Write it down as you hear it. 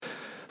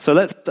So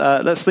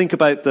let's think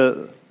about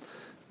the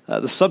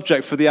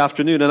subject for the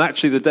afternoon. And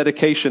actually, the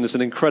dedication is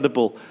an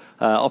incredible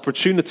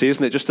opportunity,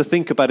 isn't it? Just to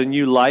think about a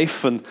new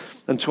life and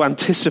to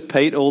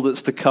anticipate all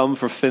that's to come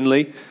for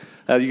Finley.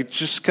 You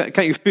just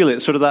can't you feel it?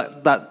 Sort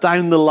of that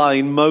down the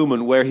line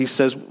moment where he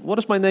says, "What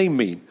does my name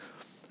mean?"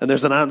 And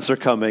there's an answer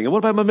coming. And what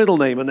about my middle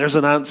name? And there's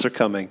an answer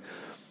coming.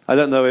 I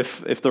don't know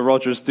if the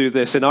Rogers do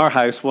this. In our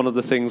house, one of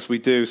the things we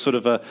do, sort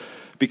of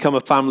become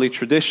a family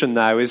tradition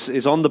now,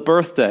 is on the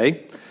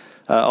birthday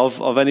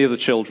of any of the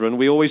children,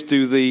 we always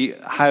do the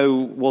how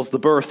was the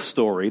birth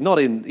story. Not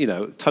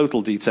in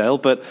total detail,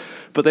 but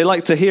they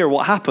like to hear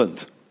what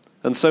happened.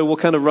 And so we'll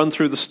kind of run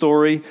through the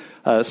story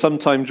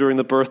sometime during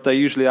the birthday,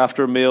 usually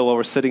after a meal while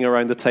we're sitting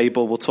around the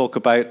table. We'll talk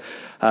about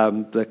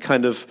the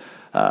kind of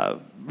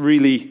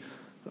really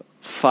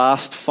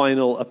fast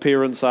final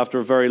appearance after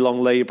a very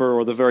long labor,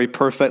 or the very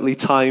perfectly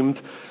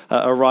timed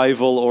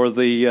arrival, or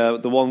the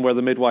one where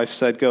the midwife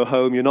said, "Go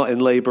home, you're not in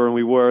labor," and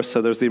we were,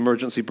 so there's the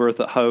emergency birth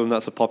at home.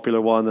 That's a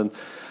popular one.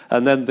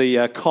 And then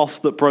the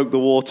cough that broke the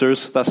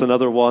waters, that's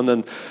another one.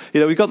 And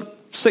we've got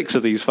 6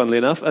 of these, funnily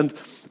enough, and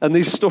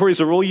these stories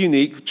are all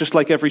unique, just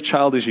like every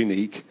child is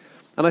unique.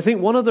 And I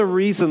think one of the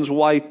reasons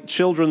why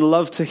children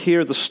love to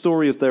hear the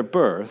story of their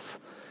birth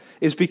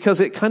is because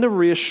it kind of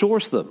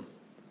reassures them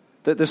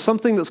that there's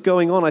something that's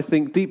going on, I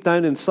think, deep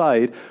down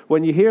inside.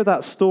 When you hear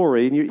that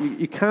story, and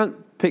you can't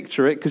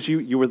picture it because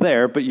you were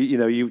there, but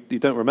you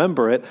don't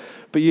remember it,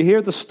 but you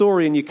hear the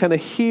story and you kind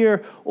of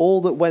hear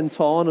all that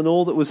went on and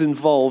all that was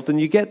involved, and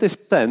you get this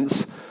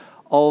sense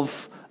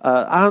of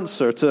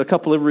answer to a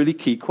couple of really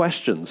key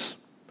questions.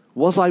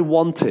 Was I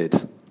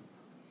wanted?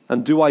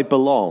 And do I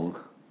belong?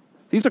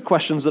 These are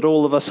questions that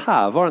all of us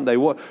have, aren't they?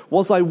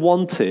 Was I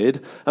wanted?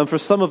 And for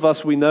some of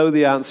us, we know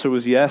the answer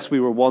was yes,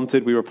 we were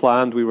wanted, we were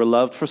planned, we were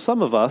loved. For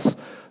some of us,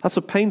 that's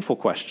a painful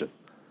question.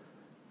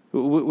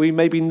 We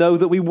maybe know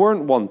that we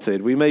weren't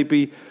wanted. We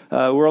maybe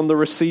we're on the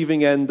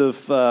receiving end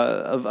of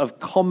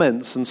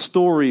comments and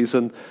stories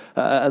and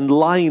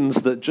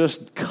lines that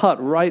just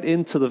cut right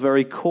into the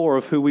very core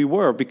of who we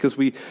were because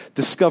we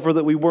discover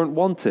that we weren't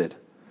wanted.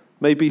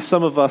 Maybe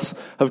some of us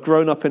have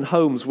grown up in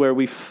homes where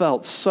we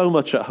felt so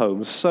much at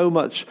home, so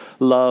much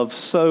love,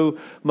 so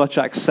much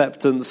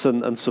acceptance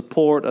and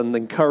support and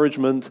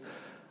encouragement.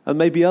 And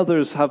maybe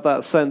others have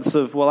that sense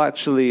of, well,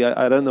 actually,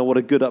 I don't know what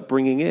a good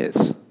upbringing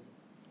is.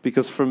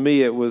 Because for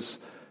me, it was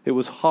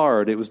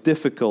hard, it was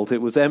difficult,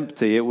 it was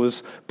empty, it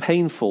was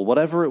painful,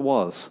 whatever it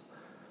was.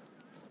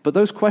 But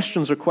those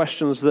questions are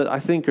questions that I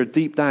think are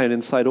deep down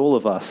inside all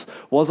of us.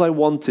 Was I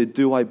wanted?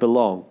 Do I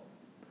belong?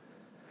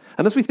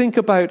 And as we think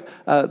about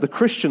the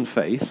Christian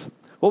faith,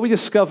 what we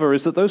discover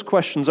is that those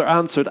questions are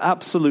answered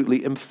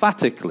absolutely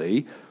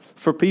emphatically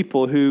for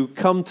people who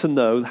come to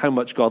know how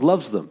much God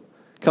loves them,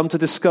 come to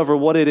discover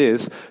what it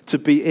is to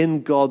be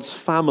in God's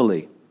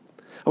family.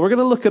 And we're going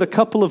to look at a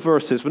couple of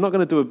verses. We're not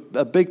going to do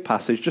a big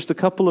passage, just a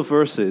couple of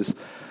verses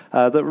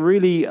that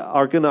really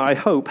are going to, I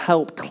hope,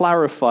 help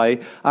clarify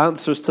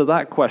answers to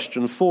that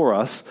question for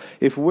us.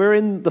 If we're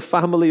in the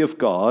family of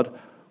God,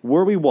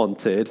 were we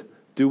wanted?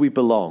 Do we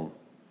belong?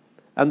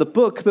 And the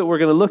book that we're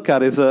going to look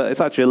at is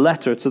it's actually a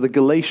letter to the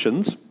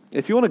Galatians.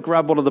 If you want to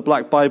grab one of the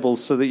black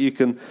Bibles so that you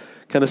can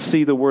kind of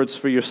see the words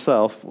for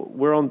yourself,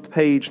 we're on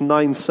page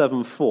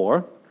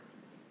 974,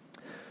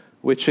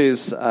 which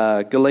is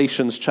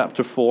Galatians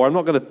chapter 4. I'm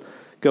not going to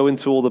go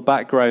into all the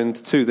background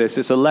to this.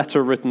 It's a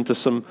letter written to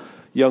some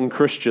young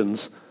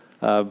Christians,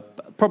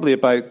 probably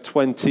about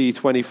 20,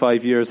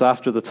 25 years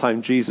after the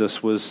time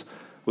Jesus was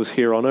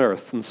here on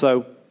earth. And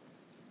so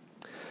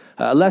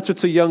a letter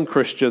to young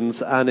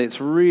Christians, and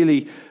it's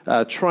really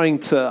trying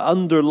to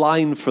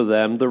underline for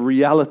them the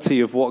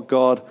reality of what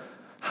God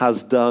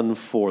has done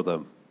for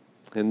them.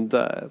 And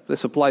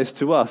this applies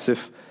to us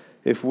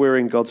if we're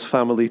in God's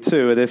family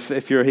too. And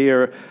if you're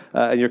here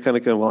and you're kind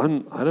of going,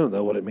 well, I don't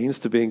know what it means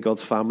to be in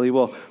God's family.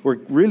 Well, we're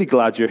really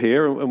glad you're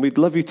here, and we'd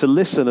love you to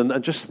listen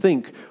and just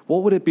think,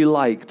 what would it be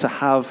like to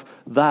have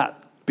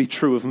that be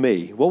true of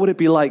me? What would it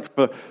be like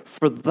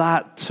for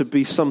that to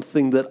be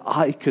something that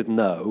I could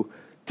know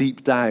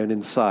deep down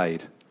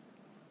inside?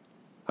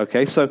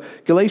 Okay, so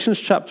Galatians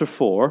chapter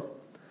 4,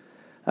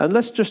 and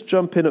let's just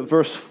jump in at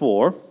verse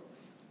 4,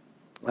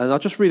 and I'll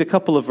just read a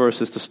couple of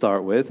verses to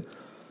start with.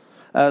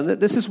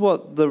 This is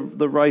what the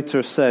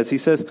writer says. He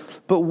says,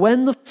 "But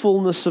when the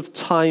fullness of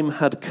time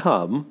had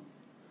come,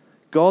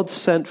 God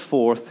sent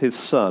forth his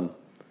Son,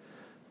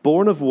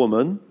 born of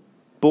woman,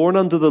 born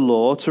under the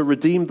law, to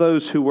redeem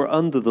those who were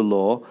under the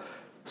law,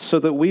 so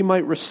that we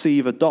might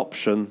receive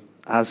adoption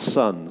as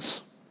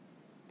sons."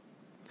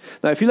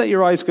 Now, if you let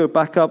your eyes go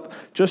back up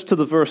just to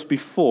the verse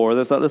before,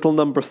 there's that little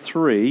number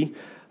 3.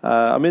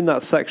 I'm in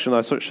that section,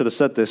 I should have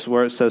said this,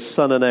 where it says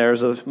son and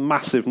heirs, a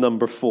massive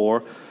number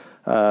 4.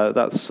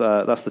 That's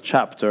the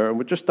chapter. And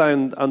we're just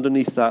down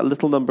underneath that,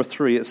 little number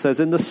 3. It says,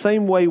 "In the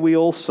same way we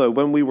also,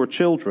 when we were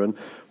children,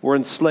 were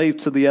enslaved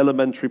to the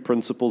elementary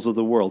principles of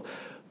the world.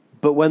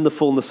 But when the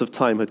fullness of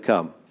time had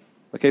come."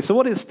 Okay, so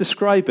what it's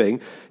describing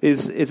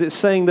is it's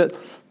saying that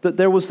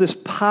there was this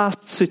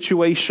past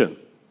situation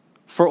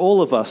for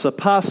all of us, a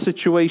past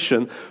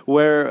situation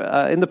where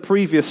in the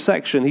previous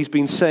section he's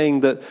been saying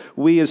that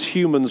we as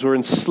humans are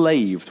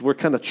enslaved, we're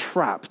kind of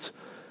trapped,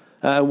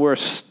 we're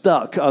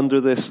stuck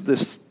under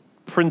this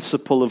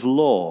principle of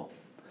law.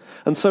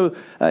 And so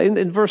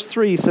in verse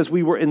 3 he says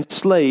we were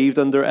enslaved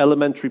under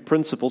elementary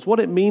principles.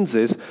 What it means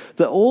is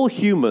that all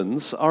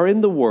humans are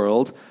in the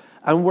world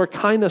and we're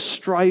kind of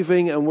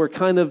striving and we're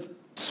kind of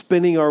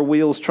spinning our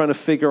wheels trying to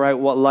figure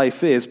out what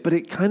life is, but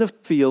it kind of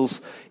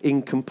feels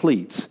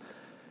incomplete.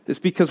 It's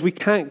because we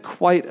can't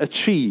quite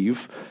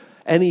achieve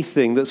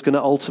anything that's going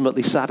to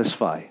ultimately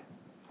satisfy.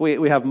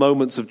 We have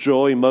moments of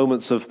joy,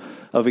 moments of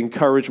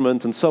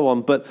encouragement and so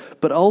on, but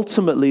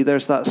ultimately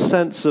there's that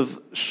sense of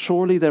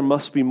surely there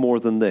must be more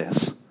than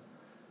this.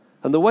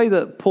 And the way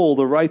that Paul,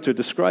 the writer,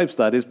 describes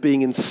that is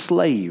being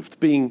enslaved,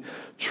 being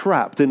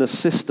trapped in a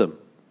system.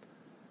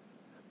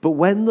 But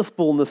when the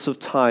fullness of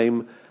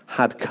time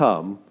had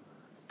come,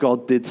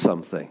 God did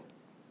something.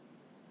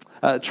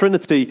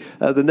 Trinity,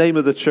 the name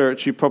of the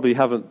church, you probably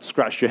haven't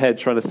scratched your head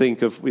trying to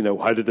think of,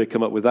 how did they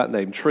come up with that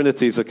name?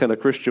 Trinity is a kind of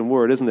Christian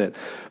word, isn't it?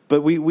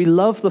 But we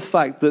love the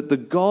fact that the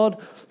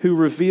God who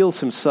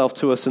reveals himself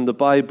to us in the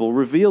Bible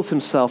reveals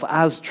himself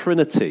as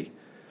Trinity,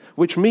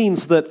 which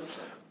means that,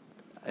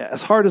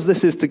 as hard as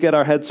this is to get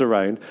our heads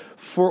around,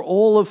 for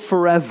all of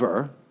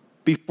forever,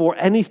 before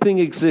anything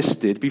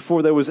existed,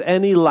 before there was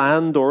any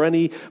land or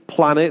any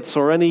planets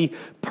or any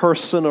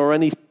person or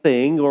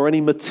anything or any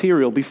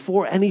material,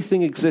 before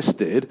anything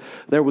existed,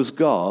 there was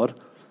God,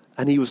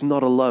 and he was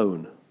not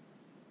alone.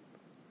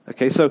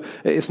 Okay, so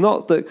it's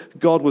not that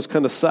God was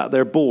kind of sat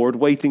there bored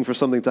waiting for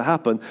something to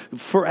happen.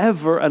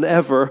 Forever and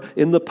ever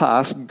in the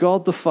past,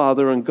 God the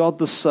Father and God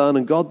the Son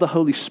and God the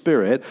Holy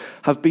Spirit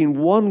have been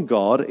one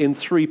God in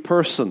three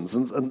persons.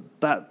 And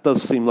that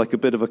does seem like a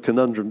bit of a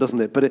conundrum,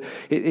 doesn't it? But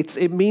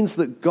it means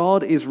that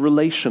God is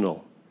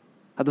relational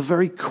at the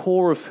very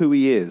core of who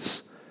he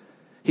is.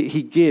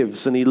 He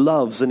gives and he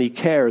loves and he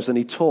cares and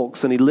he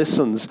talks and he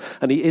listens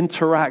and he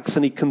interacts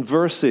and he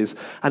converses.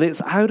 And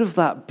it's out of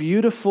that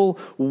beautiful,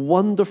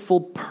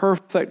 wonderful,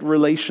 perfect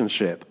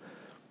relationship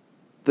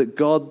that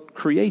God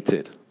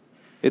created.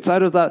 It's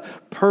out of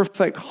that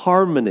perfect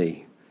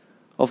harmony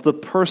of the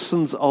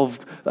persons of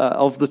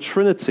the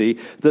Trinity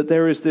that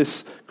there is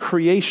this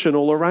creation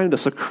all around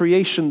us, a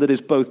creation that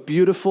is both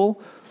beautiful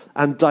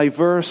and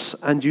diverse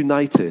and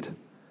united.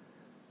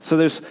 So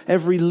there's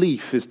every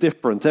leaf is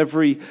different.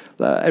 Every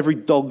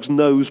dog's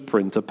nose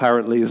print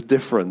apparently is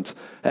different.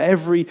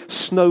 Every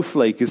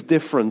snowflake is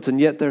different, and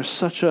yet there's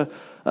such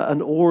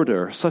an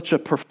order, such a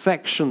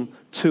perfection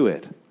to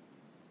it.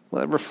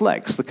 Well, it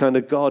reflects the kind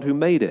of God who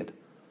made it.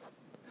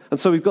 And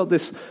so we've got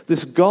this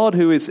God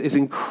who is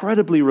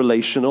incredibly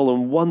relational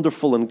and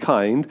wonderful and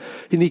kind,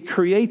 and he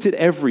created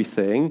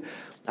everything,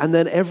 and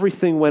then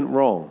everything went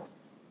wrong.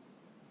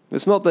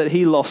 It's not that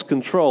he lost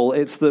control,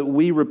 it's that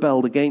we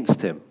rebelled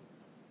against him.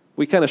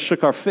 We kind of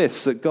shook our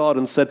fists at God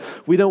and said,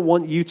 we don't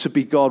want you to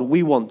be God,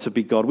 we want to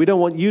be God. We don't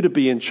want you to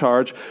be in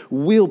charge,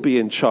 we'll be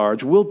in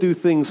charge. We'll do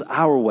things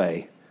our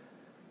way.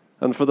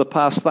 And for the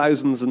past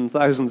thousands and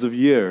thousands of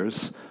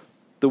years,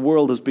 the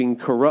world has been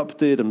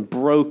corrupted and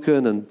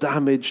broken and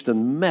damaged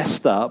and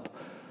messed up,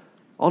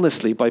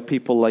 honestly, by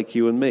people like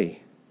you and me.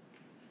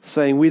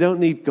 Saying, we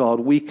don't need God,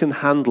 we can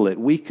handle it,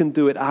 we can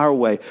do it our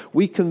way,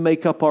 we can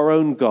make up our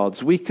own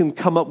gods, we can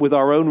come up with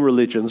our own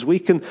religions, we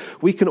can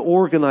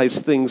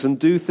organize things and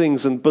do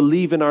things and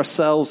believe in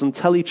ourselves and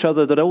tell each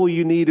other that all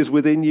you need is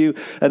within you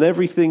and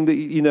everything that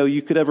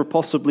you could ever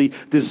possibly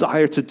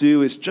desire to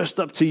do is just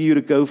up to you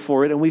to go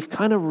for it. And we've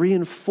kind of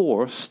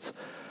reinforced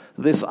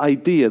this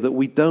idea that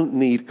we don't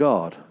need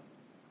God.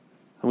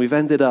 And we've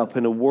ended up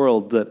in a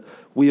world that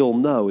we all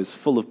know is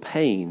full of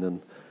pain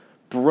and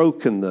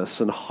brokenness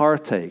and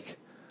heartache,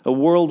 a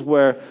world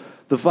where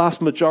the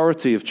vast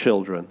majority of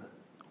children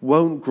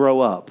won't grow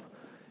up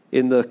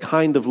in the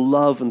kind of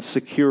love and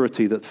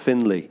security that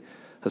Finley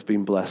has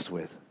been blessed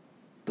with.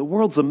 The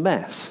world's a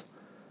mess.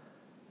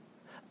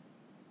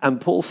 And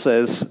Paul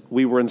says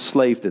we were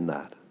enslaved in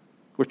that.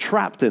 We're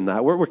trapped in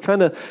that. We're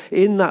kind of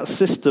in that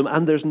system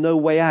and there's no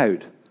way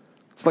out.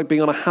 It's like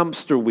being on a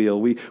hamster wheel.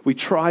 We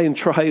try and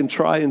try and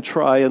try and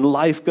try, and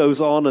life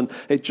goes on, and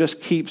it just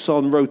keeps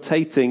on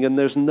rotating, and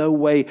there's no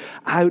way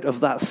out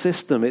of that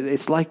system.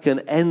 It's like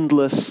an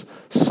endless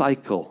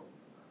cycle.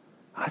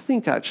 I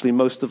think actually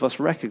most of us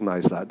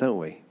recognize that, don't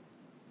we?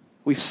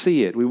 We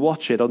see it. We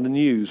watch it on the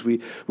news.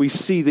 We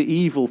see the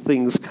evil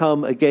things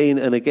come again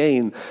and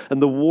again,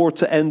 and the war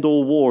to end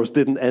all wars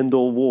didn't end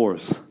all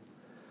wars.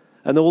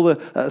 And all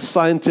the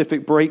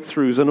scientific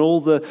breakthroughs and all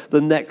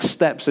the next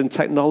steps in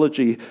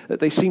technology,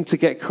 they seem to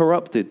get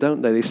corrupted,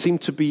 don't they? They seem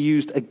to be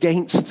used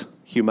against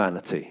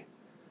humanity.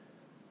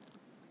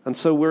 And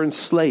so we're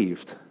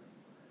enslaved.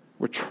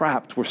 We're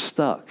trapped. We're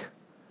stuck.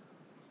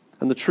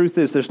 And the truth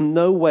is, there's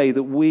no way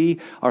that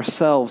we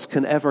ourselves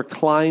can ever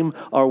climb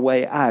our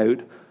way out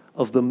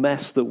of the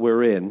mess that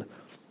we're in.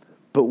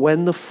 But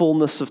when the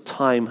fullness of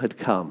time had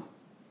come,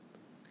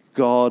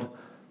 God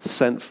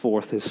sent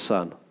forth his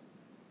Son.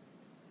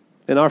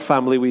 In our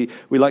family, we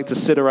like to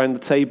sit around the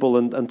table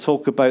and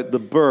talk about the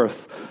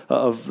birth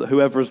of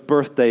whoever's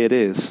birthday it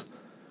is.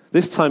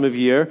 This time of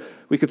year,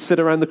 we could sit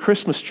around the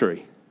Christmas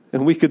tree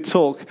and we could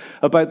talk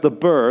about the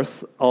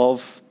birth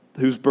of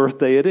whose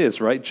birthday it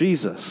is, right?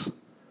 Jesus.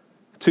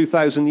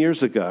 2,000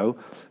 years ago,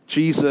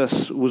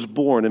 Jesus was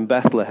born in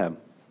Bethlehem.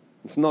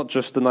 It's not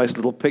just a nice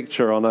little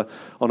picture on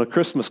a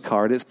Christmas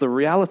card. It's the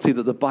reality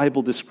that the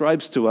Bible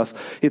describes to us.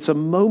 It's a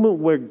moment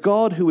where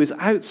God, who is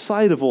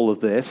outside of all of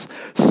this,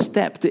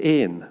 stepped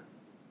in.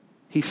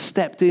 He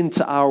stepped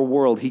into our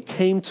world. He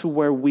came to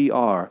where we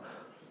are.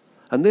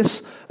 And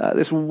this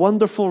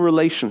wonderful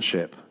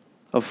relationship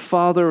of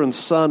Father and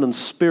Son and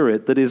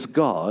Spirit that is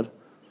God,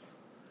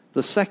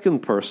 the second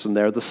person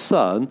there, the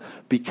Son,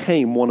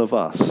 became one of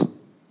us.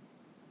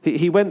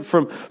 He went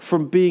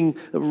from being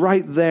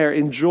right there,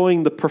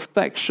 enjoying the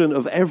perfection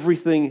of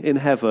everything in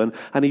heaven,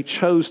 and he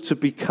chose to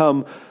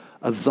become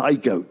a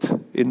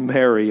zygote in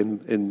Mary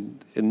in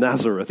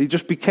Nazareth. He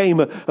just became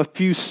a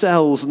few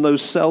cells, and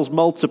those cells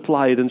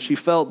multiplied, and she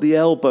felt the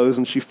elbows,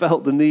 and she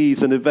felt the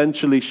knees, and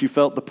eventually she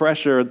felt the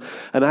pressure,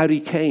 and out he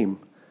came.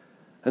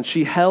 And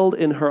she held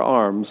in her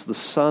arms the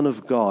Son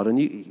of God. And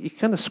you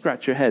kind of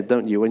scratch your head,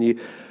 don't you,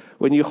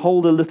 when you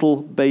hold a little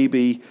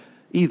baby,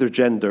 either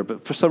gender,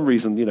 but for some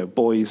reason,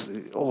 boys,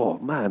 oh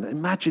man,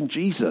 imagine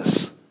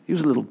Jesus. He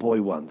was a little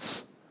boy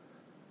once.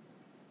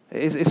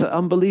 It's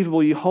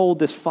unbelievable. You hold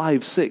this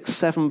 5, 6,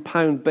 7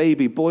 pound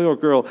baby, boy or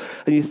girl,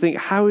 and you think,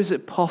 how is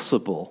it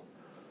possible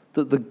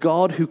that the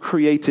God who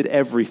created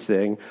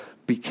everything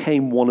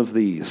became one of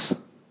these?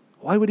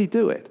 Why would he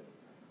do it?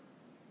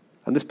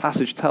 And this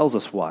passage tells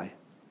us why.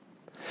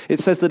 It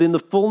says that in the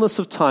fullness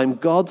of time,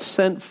 God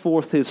sent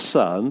forth his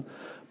Son,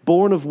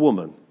 born of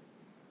woman,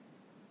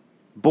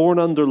 born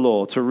under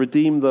law, to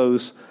redeem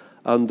those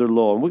under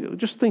law. And we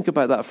just think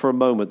about that for a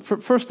moment.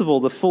 First of all,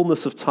 the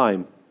fullness of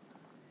time.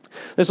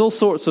 There's all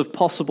sorts of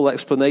possible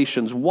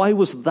explanations. Why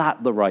was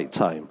that the right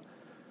time?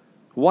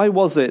 Why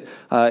was it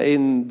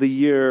in the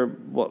year,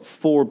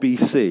 4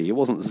 BC, it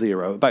wasn't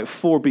 0, about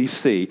 4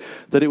 BC,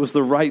 that it was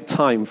the right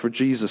time for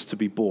Jesus to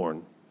be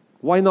born?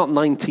 Why not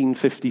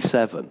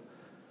 1957?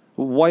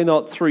 Why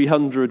not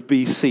 300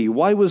 BC?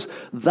 Why was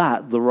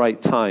that the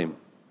right time?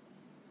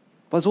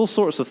 There's all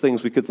sorts of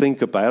things we could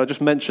think about. I'll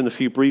just mention a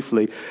few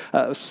briefly.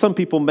 Some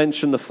people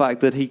mention the fact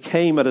that he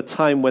came at a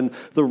time when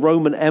the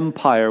Roman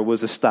Empire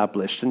was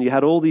established, and you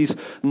had all these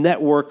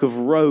network of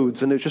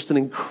roads, and it was just an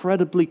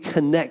incredibly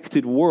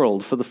connected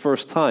world for the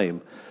first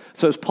time.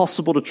 So it's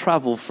possible to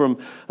travel from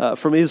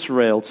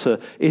Israel to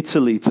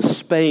Italy to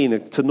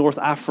Spain to North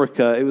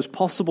Africa. It was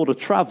possible to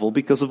travel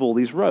because of all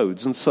these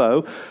roads. And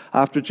so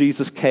after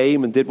Jesus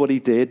came and did what he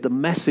did, the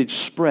message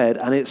spread,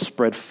 and it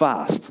spread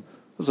fast. It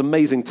was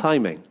amazing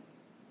timing.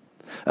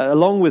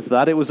 Along with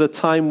that, it was a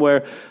time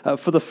where,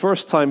 for the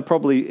first time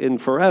probably in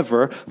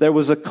forever, there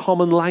was a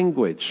common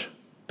language.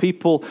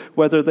 People,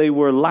 whether they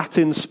were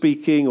Latin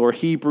speaking or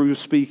Hebrew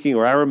speaking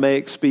or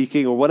Aramaic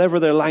speaking or whatever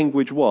their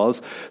language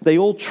was, they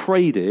all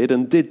traded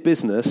and did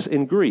business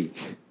in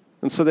Greek.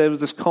 And so there was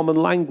this common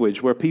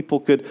language where people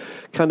could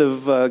kind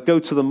of go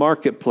to the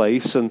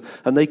marketplace and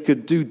they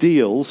could do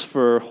deals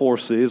for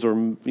horses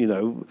or,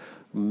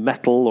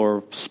 metal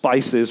or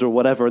spices or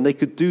whatever, and they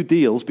could do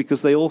deals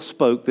because they all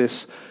spoke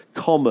this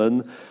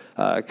common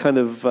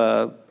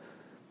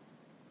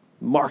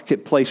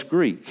marketplace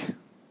Greek.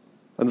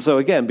 And so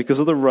again, because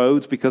of the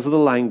roads, because of the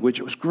language,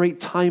 it was great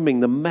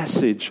timing. The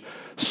message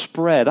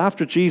spread.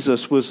 After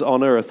Jesus was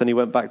on earth and he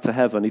went back to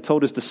heaven, he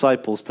told his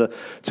disciples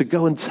to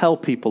go and tell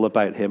people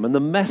about him. And the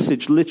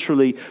message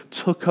literally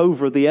took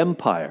over the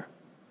empire.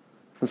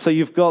 And so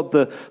you've got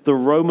the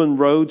Roman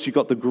roads, you've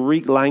got the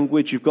Greek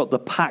language, you've got the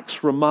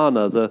Pax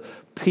Romana, the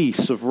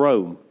peace of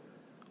Rome.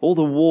 All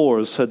the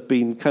wars had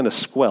been kind of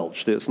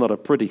squelched. It's not a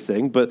pretty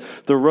thing, but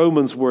the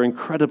Romans were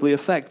incredibly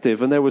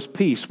effective, and there was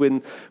peace,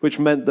 which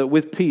meant that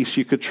with peace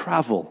you could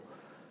travel.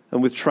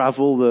 And with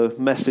travel, the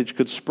message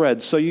could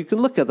spread. So you can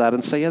look at that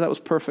and say, yeah, that was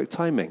perfect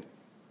timing.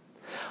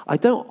 I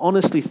don't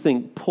honestly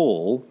think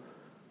Paul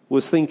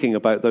was thinking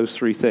about those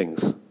three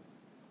things.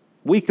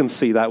 We can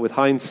see that with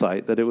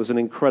hindsight, that it was an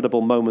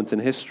incredible moment in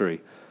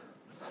history.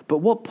 But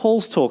what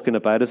Paul's talking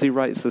about as he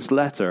writes this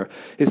letter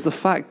is the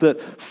fact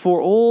that for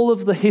all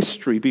of the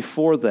history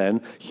before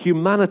then,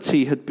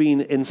 humanity had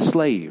been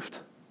enslaved.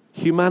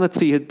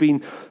 Humanity had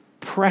been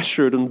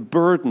pressured and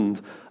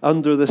burdened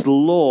under this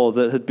law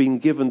that had been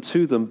given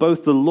to them,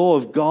 both the law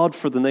of God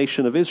for the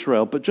nation of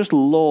Israel, but just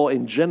law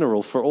in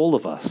general for all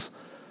of us.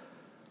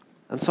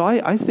 And so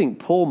I think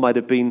Paul might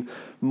have been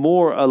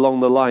more along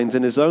the lines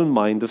in his own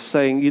mind of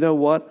saying, you know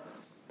what?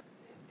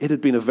 It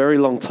had been a very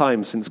long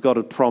time since God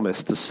had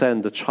promised to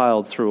send a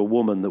child through a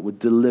woman that would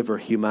deliver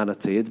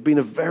humanity. It had been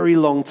a very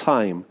long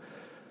time.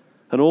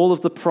 And all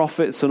of the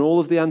prophets and all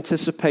of the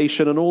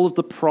anticipation and all of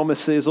the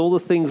promises, all the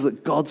things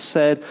that God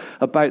said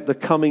about the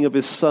coming of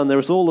his son, there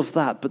was all of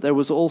that. But there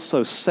was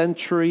also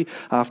century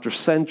after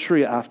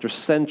century after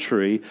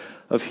century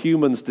of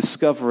humans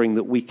discovering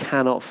that we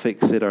cannot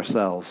fix it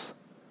ourselves.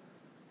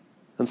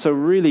 And so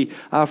really,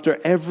 after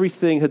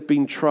everything had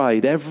been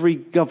tried, every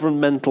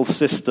governmental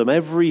system,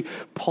 every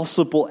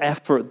possible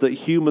effort that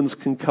humans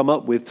can come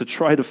up with to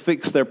try to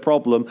fix their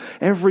problem,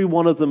 every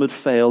one of them had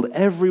failed.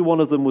 Every one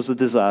of them was a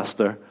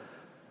disaster.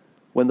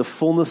 When the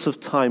fullness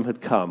of time had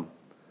come,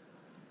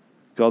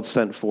 God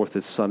sent forth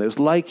his Son. It was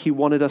like he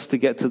wanted us to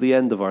get to the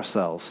end of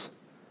ourselves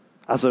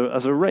as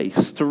a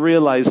race, to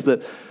realize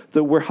that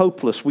we're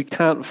hopeless. We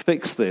can't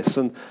fix this.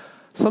 And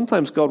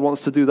sometimes God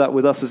wants to do that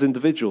with us as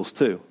individuals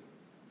too.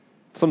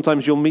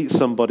 Sometimes you'll meet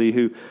somebody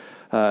who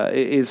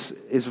is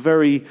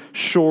very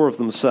sure of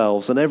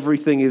themselves and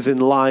everything is in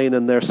line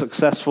and they're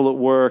successful at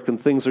work and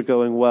things are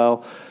going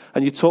well.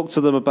 And you talk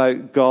to them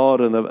about God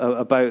and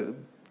about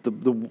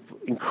the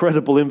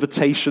incredible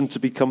invitation to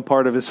become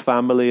part of his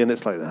family, and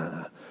it's like,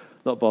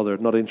 not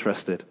bothered, not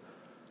interested.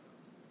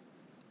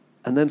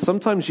 And then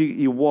sometimes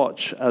you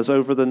watch as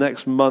over the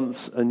next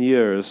months and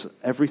years,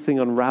 everything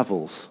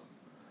unravels.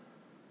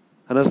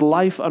 And as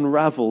life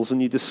unravels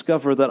and you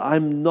discover that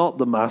I'm not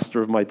the master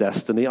of my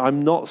destiny,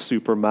 I'm not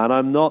Superman,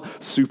 I'm not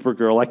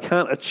Supergirl, I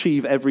can't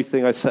achieve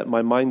everything I set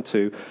my mind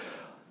to,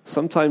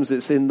 sometimes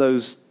it's in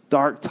those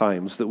dark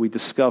times that we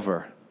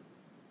discover,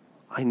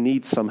 I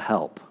need some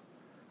help.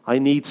 I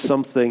need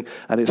something,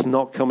 and it's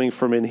not coming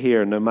from in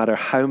here, no matter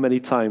how many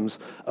times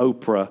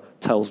Oprah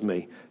tells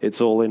me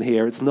it's all in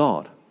here. It's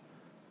not.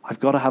 I've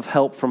got to have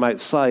help from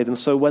outside. And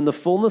so when the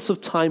fullness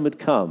of time had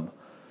come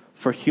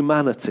for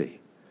humanity,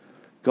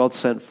 God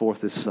sent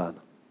forth his Son.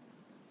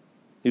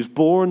 He was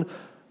born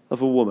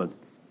of a woman,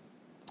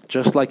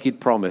 just like he'd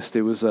promised.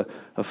 It was a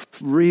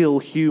real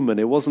human.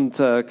 It wasn't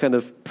kind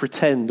of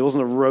pretend. It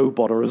wasn't a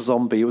robot or a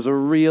zombie. It was a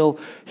real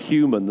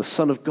human. The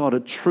Son of God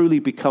had truly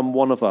become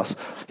one of us.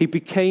 He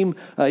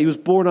was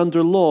born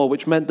under law,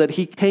 which meant that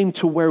he came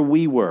to where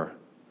we were,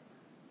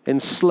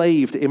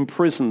 enslaved,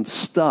 imprisoned,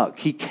 stuck.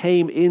 He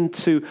came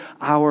into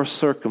our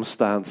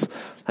circumstance,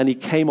 and he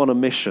came on a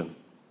mission.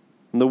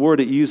 And the word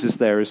it uses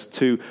there is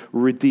to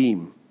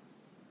redeem,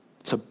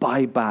 to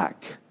buy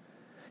back.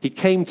 He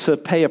came to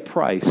pay a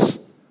price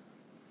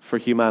for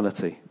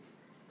humanity.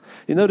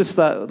 You notice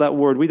that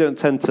word, we don't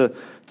tend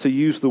to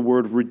use the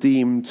word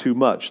redeem too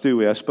much, do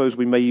we? I suppose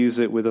we may use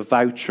it with a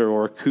voucher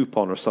or a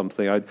coupon or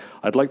something.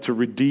 I'd like to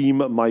redeem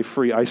my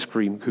free ice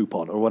cream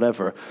coupon or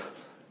whatever.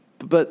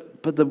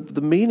 But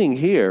the meaning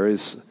here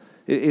is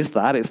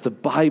that it's to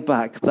buy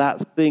back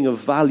that thing of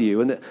value.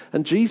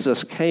 And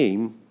Jesus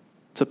came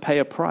to pay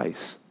a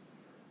price.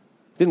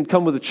 He didn't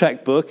come with a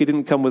checkbook. He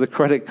didn't come with a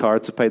credit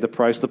card to pay the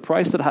price. The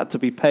price that had to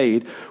be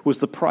paid was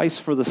the price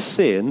for the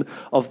sin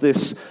of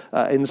this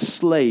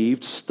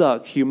enslaved,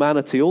 stuck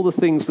humanity. All the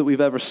things that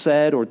we've ever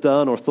said or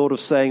done or thought of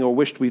saying or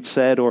wished we'd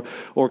said or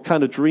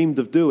kind of dreamed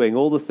of doing,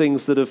 all the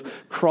things that have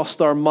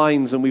crossed our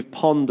minds and we've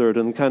pondered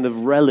and kind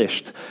of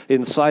relished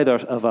inside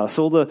of us,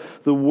 all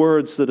the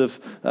words that have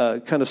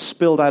kind of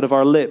spilled out of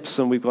our lips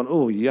and we've gone,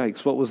 oh,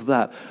 yikes, what was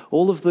that?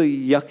 All of the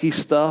yucky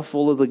stuff,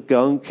 all of the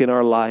gunk in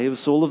our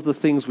lives, all of the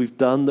things we've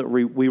done that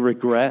we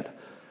regret,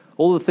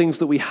 all the things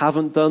that we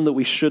haven't done that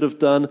we should have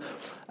done,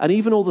 and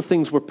even all the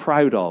things we're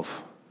proud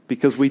of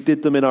because we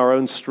did them in our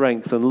own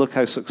strength and look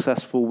how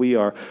successful we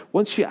are.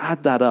 Once you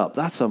add that up,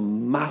 that's a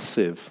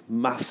massive,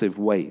 massive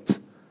weight.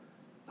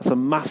 That's a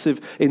massive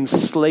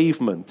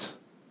enslavement,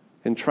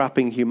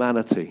 entrapping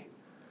humanity.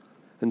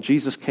 And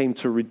Jesus came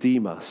to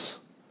redeem us.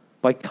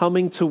 By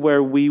coming to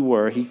where we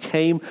were, he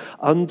came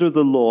under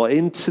the law,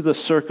 into the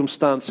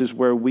circumstances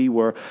where we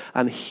were,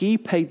 and he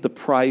paid the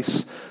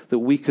price that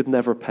we could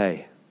never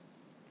pay.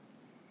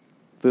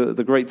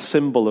 The great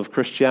symbol of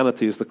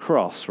Christianity is the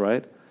cross,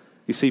 right?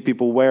 You see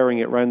people wearing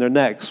it around their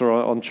necks or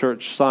on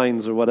church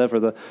signs or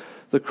whatever.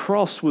 The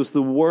cross was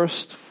the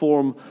worst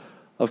form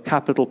of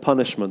capital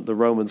punishment the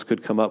Romans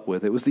could come up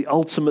with. It was the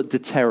ultimate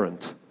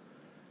deterrent.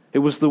 It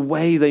was the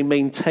way they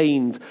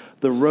maintained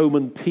the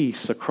Roman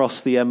peace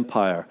across the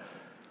empire.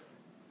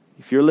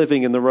 If you're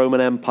living in the Roman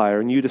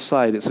Empire and you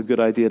decide it's a good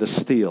idea to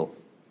steal,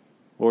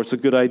 or it's a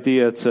good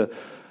idea to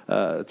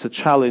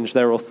challenge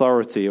their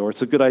authority, or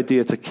it's a good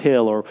idea to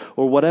kill,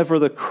 or whatever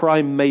the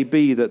crime may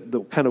be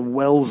that kind of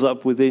wells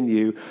up within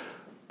you,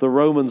 the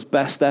Romans'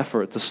 best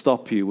effort to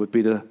stop you would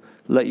be to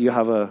let you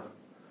have a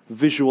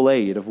visual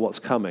aid of what's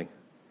coming.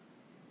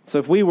 So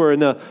if we were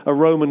in a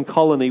Roman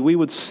colony, we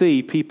would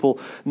see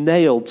people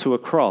nailed to a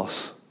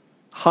cross,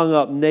 hung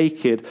up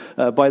naked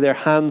by their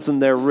hands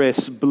and their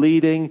wrists,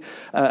 bleeding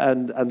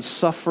and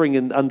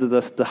suffering under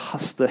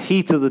the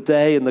heat of the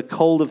day and the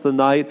cold of the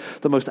night,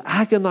 the most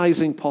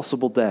agonizing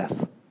possible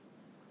death.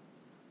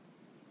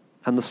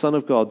 And the Son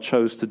of God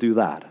chose to do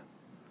that.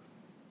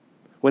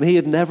 When he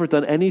had never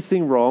done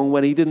anything wrong,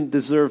 when he didn't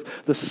deserve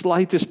the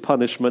slightest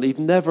punishment, he'd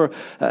never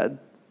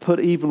put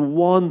even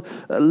one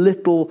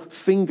little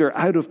finger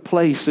out of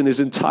place in his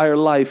entire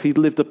life. He'd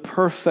lived a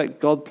perfect,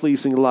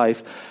 God-pleasing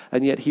life,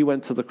 and yet he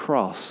went to the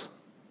cross.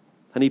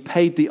 And he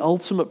paid the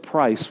ultimate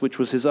price, which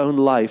was his own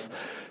life,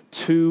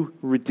 to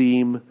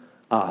redeem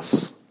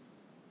us.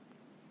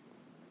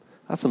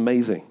 That's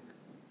amazing.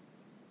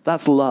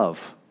 That's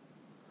love.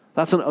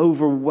 That's an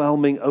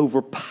overwhelming,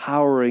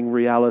 overpowering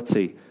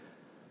reality.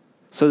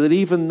 So that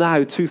even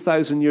now,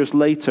 2,000 years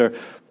later,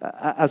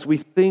 as we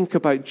think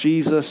about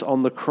Jesus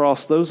on the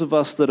cross, those of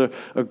us that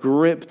are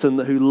gripped and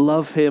who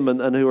love him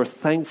and who are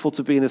thankful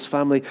to be in his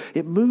family,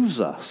 it moves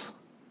us.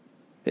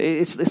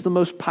 It's the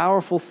most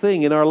powerful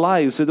thing in our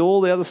lives. And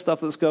all the other stuff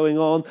that's going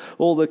on,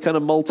 all the kind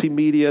of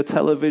multimedia,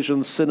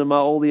 television, cinema,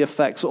 all the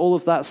effects, all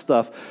of that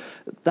stuff,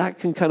 that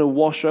can kind of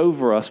wash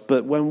over us.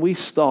 But when we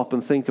stop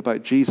and think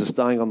about Jesus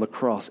dying on the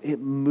cross, it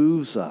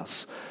moves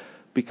us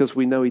because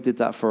we know he did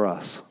that for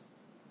us.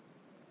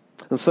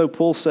 And so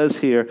Paul says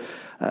here,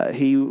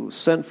 he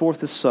sent forth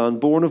his son,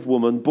 born of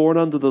woman, born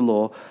under the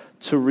law,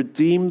 to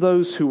redeem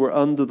those who were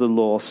under the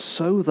law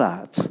so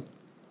that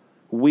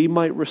we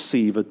might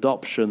receive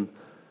adoption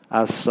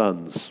as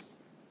sons.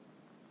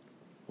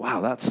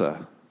 Wow, that's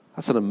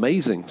an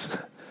amazing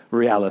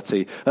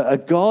reality. A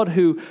God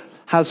who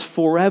has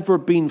forever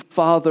been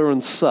Father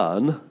and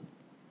Son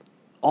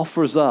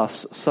offers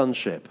us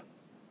sonship.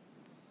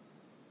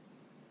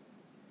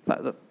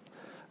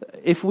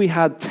 If we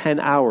had 10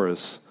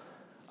 hours,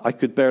 I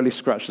could barely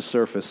scratch the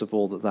surface of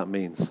all that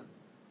means.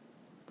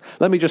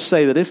 Let me just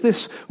say that if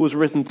this was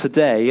written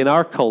today in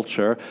our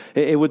culture,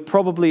 it would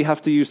probably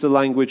have to use the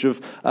language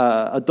of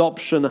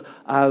adoption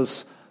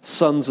as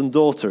sons and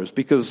daughters,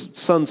 because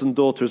sons and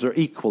daughters are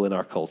equal in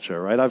our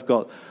culture, right? I've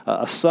got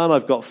a son,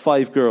 I've got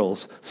 5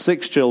 girls,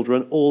 6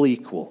 children, all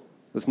equal.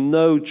 There's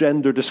no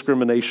gender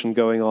discrimination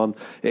going on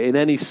in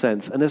any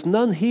sense, and there's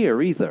none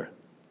here either.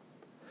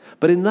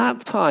 But in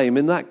that time,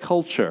 in that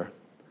culture,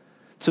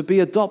 to be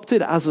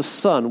adopted as a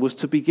son was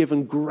to be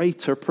given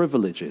greater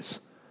privileges.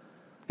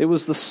 It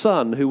was the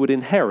son who would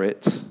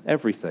inherit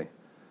everything.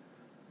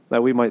 Now,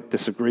 we might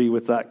disagree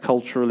with that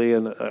culturally,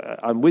 and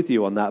I'm with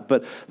you on that,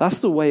 but that's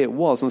the way it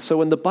was. And so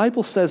when the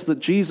Bible says that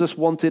Jesus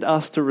wanted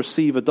us to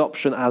receive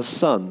adoption as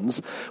sons,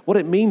 what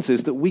it means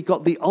is that we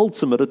got the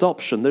ultimate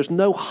adoption. There's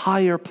no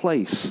higher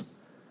place.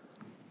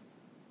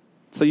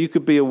 So you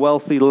could be a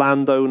wealthy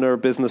landowner,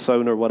 business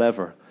owner,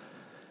 whatever.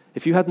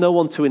 If you had no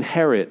one to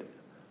inherit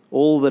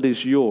all that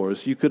is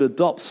yours, you could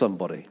adopt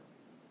somebody.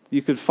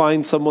 You could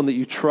find someone that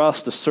you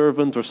trust, a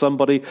servant or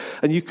somebody,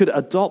 and you could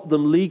adopt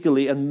them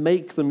legally and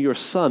make them your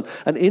son.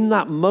 And in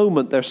that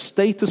moment, their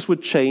status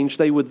would change.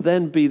 They would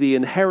then be the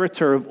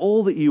inheritor of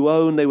all that you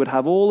own. They would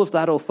have all of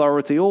that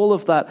authority, all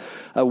of that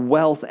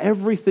wealth.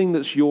 Everything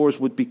that's yours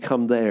would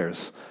become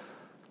theirs.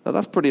 Now,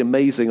 that's pretty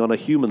amazing on a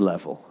human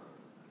level,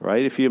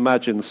 right? If you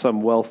imagine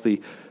some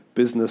wealthy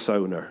business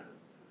owner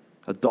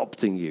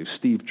adopting you,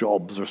 Steve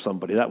Jobs or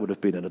somebody, that would have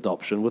been an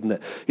adoption, wouldn't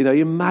it? You know,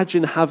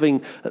 imagine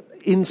having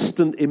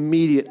instant,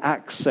 immediate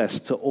access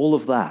to all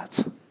of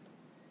that.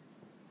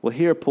 Well,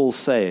 here Paul's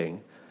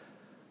saying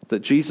that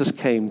Jesus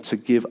came to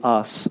give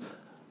us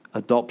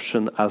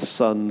adoption as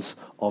sons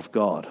of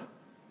God.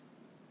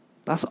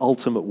 That's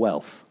ultimate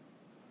wealth,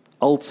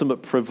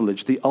 ultimate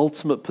privilege, the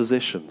ultimate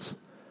positions.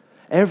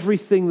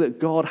 Everything that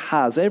God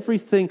has,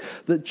 everything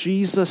that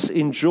Jesus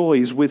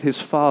enjoys with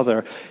his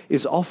Father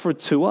is offered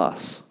to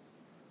us.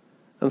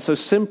 And so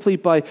simply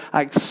by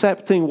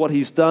accepting what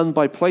he's done,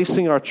 by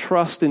placing our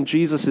trust in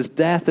Jesus'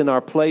 death in our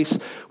place,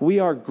 we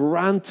are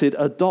granted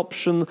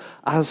adoption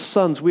as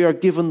sons. We are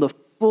given the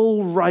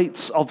full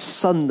rights of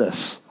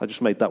sonness. I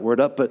just made that word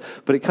up, but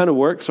it kind of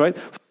works, right?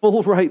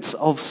 Full rights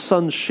of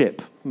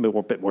sonship.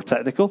 A bit more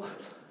technical.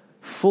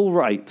 Full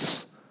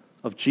rights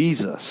of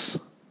Jesus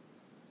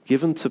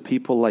given to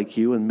people like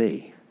you and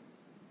me.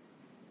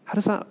 How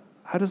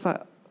does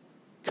that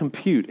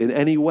compute in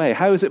any way?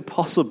 How is it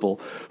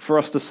possible for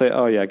us to say,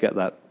 oh yeah, I get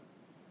that?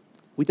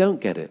 We don't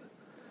get it.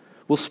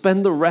 We'll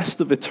spend the rest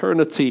of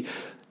eternity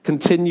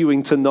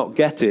continuing to not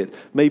get it,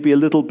 maybe a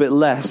little bit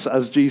less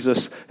as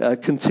Jesus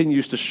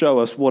continues to show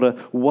us what a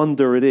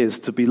wonder it is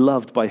to be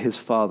loved by his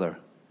Father.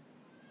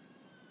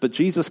 But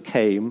Jesus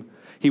came,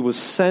 he was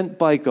sent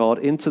by God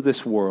into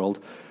this world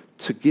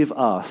to give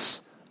us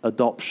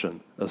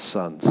adoption as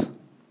sons.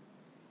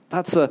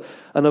 That's an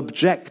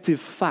objective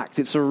fact.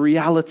 It's a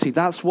reality.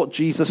 That's what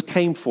Jesus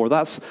came for.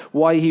 That's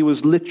why he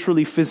was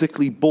literally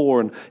physically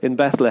born in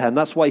Bethlehem.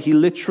 That's why he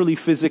literally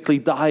physically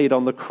died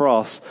on the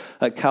cross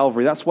at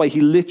Calvary. That's why he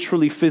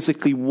literally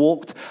physically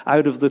walked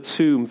out of the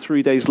tomb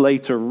 3 days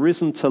later,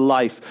 risen to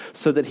life,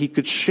 so that he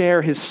could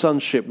share his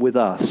sonship with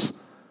us.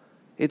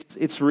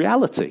 It's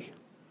reality.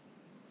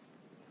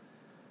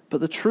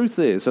 But the truth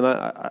is, and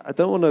I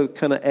don't want to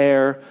kind of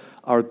air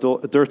our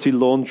dirty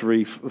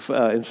laundry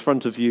in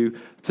front of you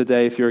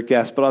today if you're a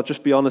guest, but I'll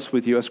just be honest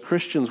with you. As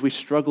Christians, we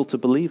struggle to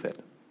believe it.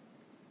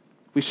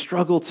 We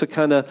struggle to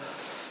kind of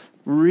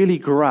really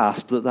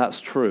grasp that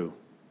that's true.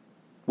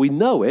 We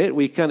know it.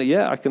 We kind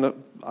of,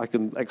 I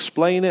can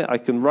explain it. I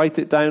can write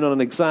it down on an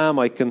exam.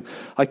 I can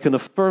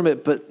affirm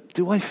it, but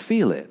do I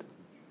feel it?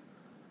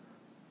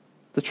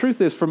 The truth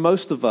is, for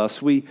most of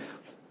us, we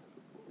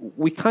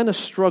kind of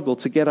struggle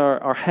to get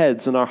our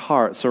heads and our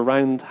hearts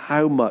around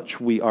how much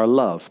we are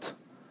loved.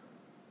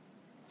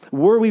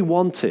 Were we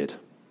wanted?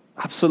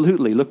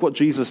 Absolutely. Look what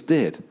Jesus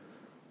did.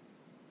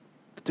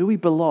 But do we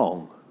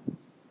belong?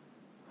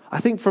 I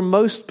think for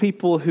most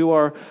people who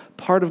are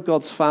part of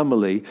God's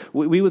family,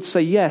 we would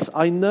say, yes,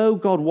 I know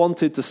God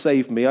wanted to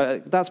save me.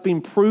 That's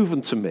been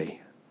proven to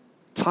me.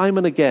 Time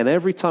and again,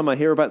 every time I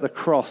hear about the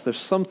cross, there's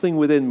something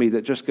within me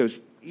that just goes,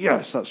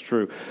 yes, that's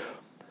true.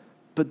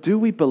 But do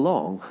we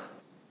belong?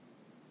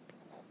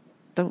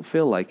 Don't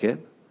feel like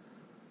it.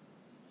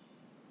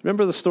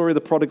 Remember the story of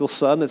the prodigal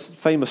son? It's a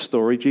famous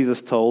story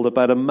Jesus told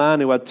about a man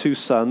who had 2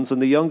 sons,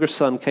 and the younger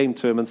son came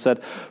to him and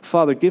said,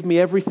 Father, give me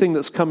everything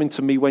that's coming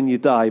to me when you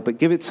die, but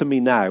give it to me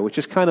now, which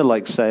is kind of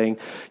like saying,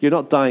 you're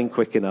not dying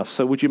quick enough,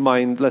 so would you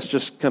mind, let's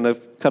just kind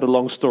of cut a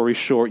long story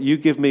short, you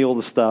give me all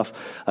the stuff,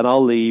 and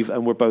I'll leave,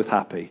 and we're both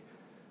happy.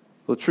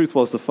 Well, the truth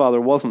was the father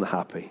wasn't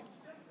happy.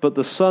 But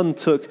the son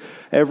took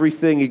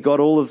everything, he got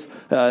all of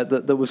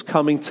that was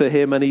coming to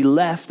him, and he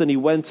left and he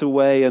went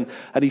away and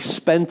he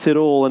spent it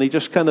all, and he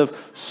just kind of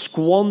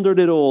squandered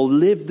it all,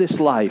 lived this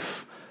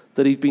life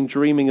that he'd been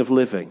dreaming of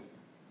living.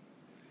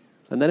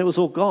 And then it was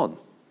all gone.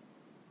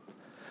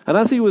 And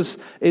as he was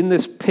in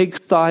this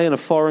pigsty in a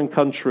foreign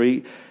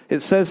country, it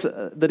says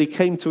that he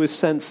came to his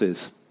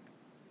senses.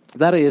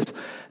 That is,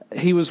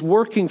 he was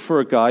working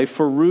for a guy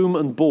for room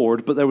and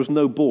board, but there was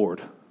no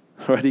board.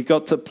 Right, he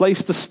got a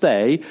place to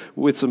stay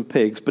with some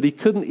pigs, but he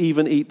couldn't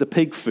even eat the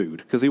pig food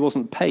because he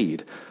wasn't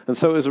paid. And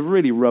so it was a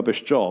really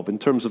rubbish job in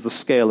terms of the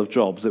scale of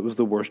jobs. It was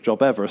the worst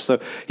job ever. So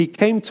he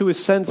came to his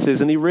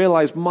senses and he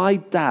realized, my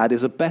dad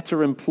is a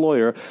better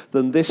employer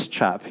than this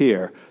chap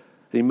here.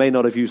 He may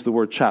not have used the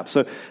word chap.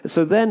 So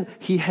then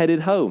he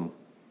headed home.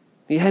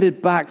 He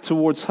headed back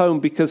towards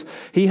home because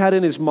he had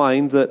in his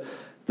mind that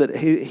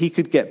he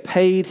could get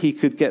paid, he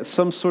could get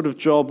some sort of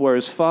job where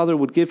his father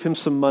would give him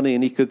some money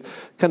and he could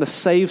kind of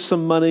save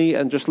some money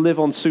and just live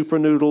on super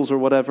noodles or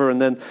whatever,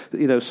 and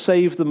then,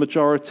 save the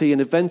majority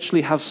and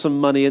eventually have some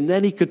money, and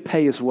then he could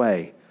pay his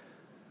way.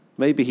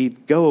 Maybe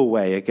he'd go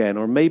away again,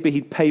 or maybe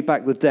he'd pay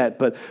back the debt,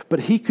 but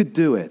he could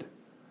do it.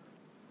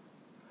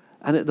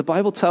 And the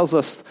Bible tells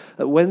us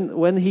that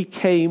when he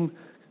came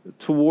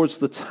towards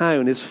the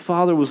town, his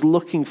father was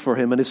looking for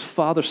him and his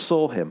father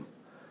saw him.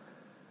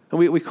 And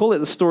we call it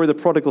the story of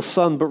the prodigal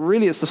son, but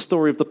really it's the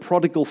story of the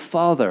prodigal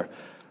father.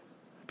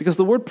 Because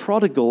the word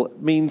prodigal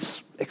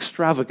means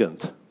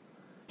extravagant.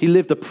 He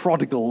lived a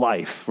prodigal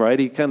life, right?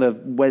 He kind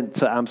of went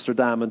to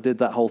Amsterdam and did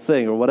that whole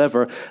thing or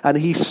whatever, and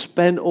he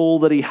spent all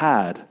that he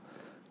had.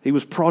 He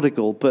was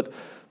prodigal, but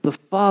the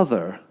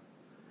father,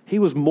 he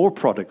was more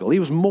prodigal. He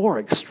was more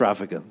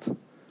extravagant.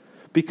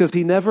 Because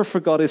he never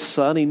forgot his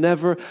son. He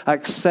never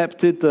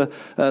accepted the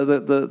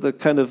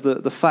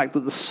fact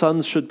that the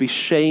son should be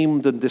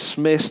shamed and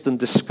dismissed and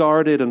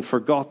discarded and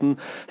forgotten.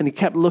 And he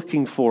kept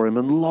looking for him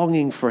and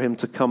longing for him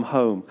to come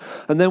home.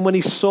 And then when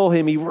he saw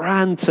him, he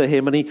ran to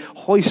him and he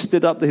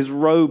hoisted up his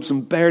robes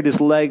and bared his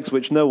legs,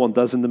 which no one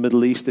does in the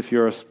Middle East if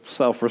you're a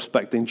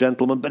self-respecting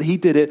gentleman. But he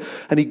did it,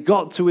 and he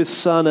got to his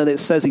son, and it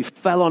says he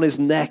fell on his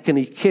neck and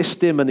he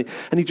kissed him, and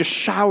he just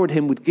showered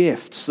him with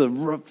gifts,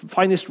 the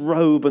finest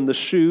robe and the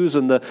shoes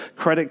and the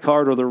credit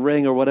card or the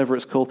ring or whatever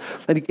it's called.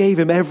 And he gave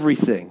him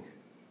everything.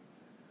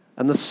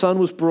 And the son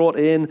was brought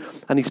in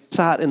and he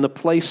sat in the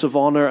place of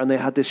honor, and they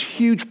had this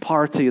huge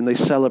party and they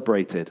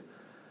celebrated.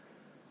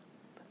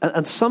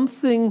 And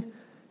something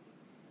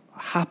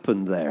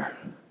happened there.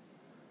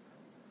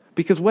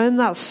 Because when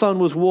that son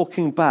was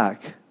walking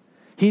back,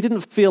 he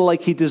didn't feel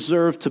like he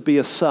deserved to be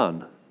a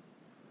son.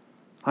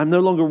 I'm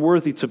no longer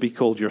worthy to be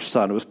called your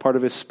son. It was part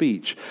of his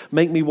speech.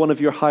 Make me one of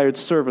your hired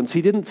servants.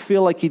 He didn't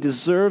feel like he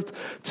deserved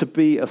to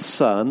be a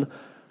son,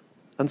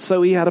 and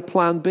so he had a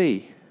plan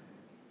B.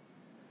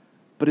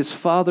 But his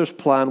father's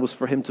plan was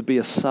for him to be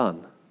a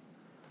son,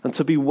 and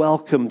to be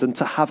welcomed, and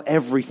to have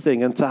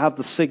everything, and to have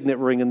the signet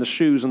ring, and the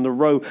shoes, and the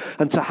robe,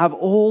 and to have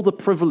all the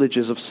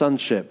privileges of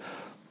sonship.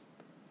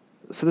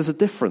 So there's a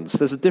difference.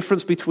 There's a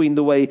difference between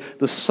the way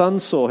the son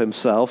saw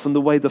himself and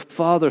the way the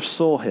father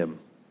saw him.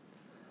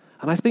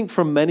 And I think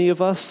for many of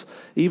us,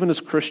 even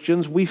as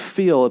Christians, we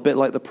feel a bit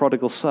like the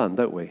prodigal son,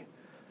 don't we?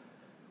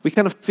 We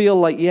kind of feel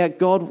like, yeah,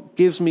 God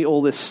gives me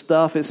all this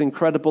stuff. It's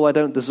incredible. I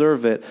don't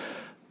deserve it.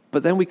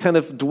 But then we kind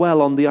of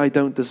dwell on the I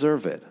don't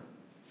deserve it.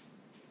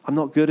 I'm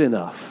not good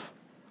enough.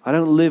 I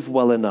don't live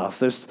well enough.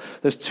 There's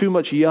too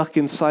much yuck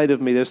inside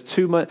of me. There's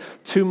too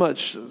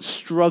much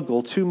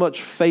struggle, too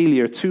much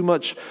failure, too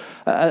much,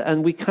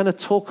 and we kind of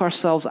talk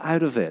ourselves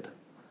out of it.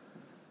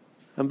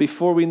 And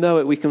before we know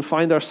it, we can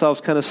find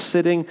ourselves kind of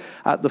sitting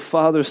at the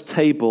Father's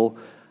table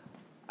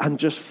and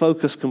just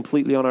focus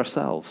completely on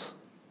ourselves.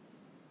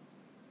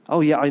 Oh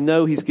yeah, I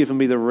know He's given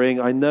me the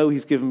ring. I know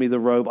He's given me the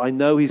robe. I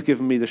know He's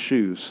given me the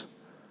shoes.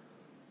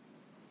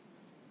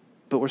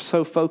 But we're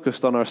so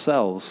focused on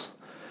ourselves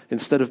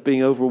instead of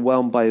being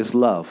overwhelmed by His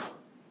love.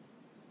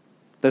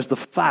 There's the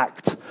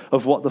fact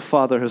of what the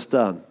Father has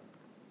done.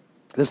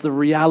 There's the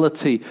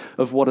reality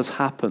of what has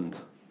happened.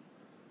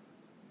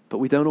 But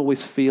we don't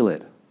always feel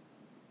it.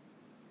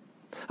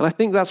 And I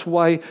think that's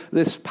why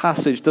this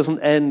passage doesn't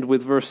end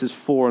with verses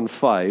 4 and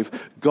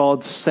 5.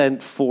 God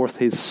sent forth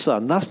His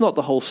Son. That's not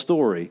the whole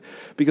story.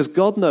 Because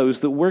God knows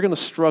that we're going to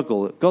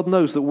struggle. God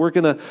knows that we're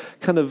going to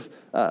kind of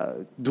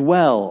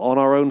dwell on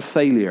our own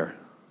failure.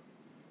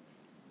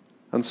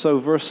 And so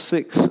verse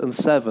 6 and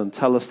 7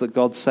 tell us that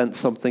God sent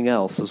something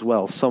else as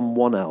well,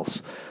 someone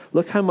else.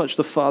 Look how much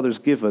the Father's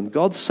given.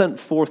 God sent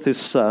forth his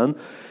Son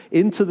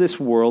into this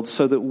world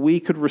so that we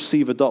could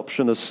receive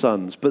adoption as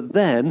sons. But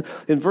then,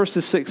 in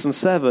verses 6 and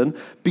 7,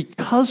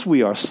 because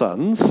we are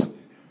sons,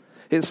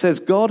 it says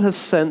God has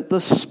sent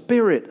the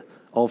Spirit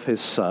of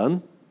his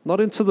Son, not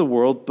into the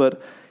world,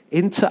 but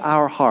into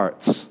our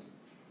hearts,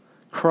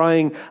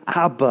 crying,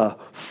 Abba,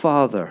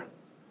 Father.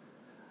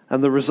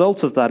 And the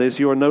result of that is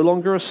you are no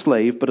longer a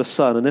slave, but a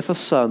son. And if a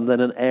son, then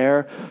an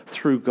heir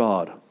through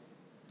God.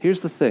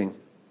 Here's the thing.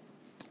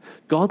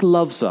 God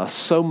loves us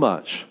so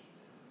much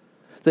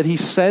that he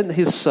sent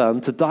his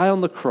Son to die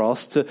on the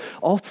cross to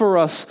offer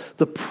us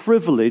the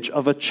privilege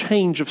of a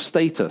change of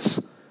status,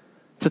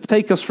 to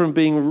take us from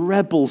being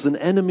rebels and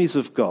enemies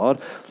of God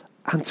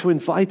and to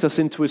invite us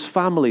into his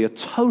family, a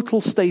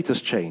total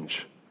status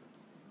change.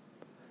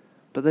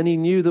 But then he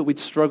knew that we'd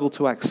struggle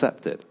to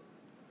accept it.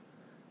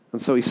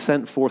 And so he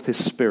sent forth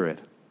his Spirit,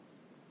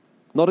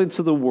 not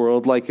into the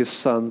world like his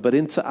Son, but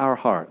into our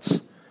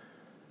hearts.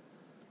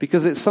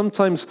 Because it's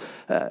sometimes,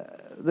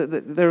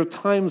 there are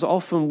times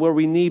often where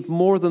we need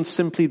more than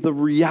simply the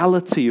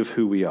reality of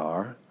who we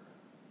are.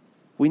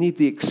 We need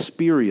the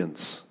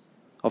experience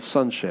of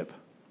sonship.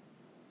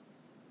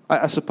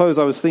 I suppose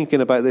I was thinking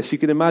about this. You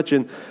can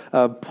imagine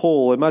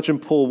Paul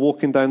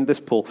walking down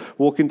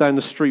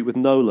the street with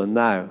Nolan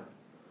now,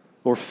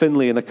 or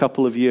Finley in a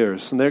couple of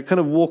years, and they're kind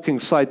of walking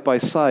side by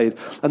side.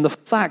 And the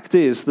fact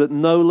is that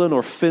Nolan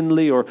or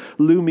Finley or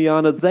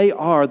Lumiana, they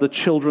are the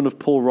children of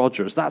Paul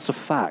Rogers. That's a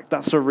fact.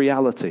 That's a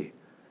reality.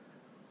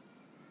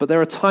 But there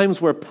are times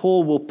where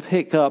Paul will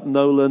pick up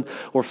Nolan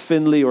or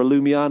Finley or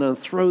Lumiana and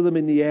throw them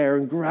in the air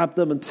and grab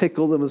them and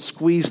tickle them and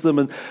squeeze them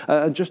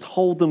and just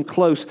hold them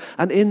close.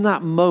 And in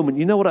that moment,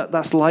 you know what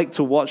that's like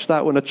to watch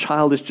that when a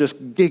child is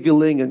just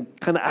giggling and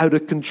kind of out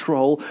of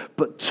control,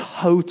 but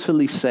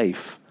totally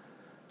safe.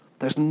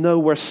 There's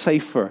nowhere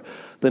safer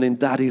than in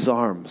Daddy's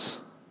arms.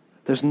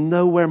 There's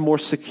nowhere more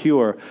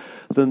secure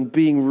than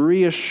being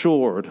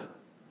reassured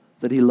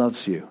that he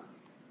loves you.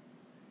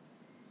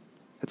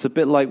 It's a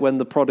bit like when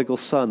the prodigal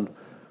son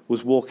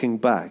was walking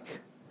back.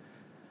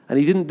 And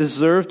he didn't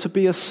deserve to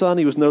be a son.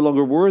 He was no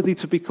longer worthy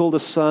to be called a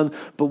son.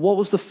 But what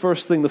was the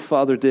first thing the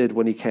father did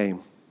when he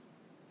came?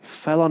 He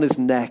fell on his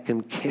neck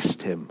and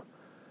kissed him.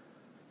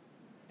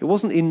 It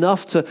wasn't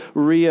enough to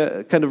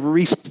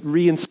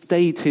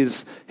reinstate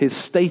his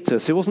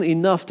status. It wasn't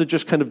enough to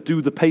just kind of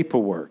do the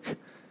paperwork.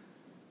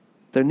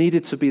 There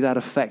needed to be that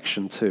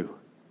affection too.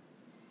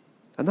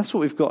 And that's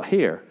what we've got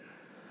here.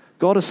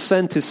 God has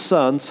sent his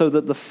Son so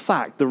that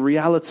the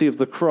reality of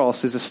the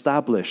cross is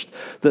established,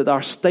 that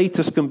our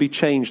status can be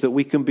changed, that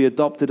we can be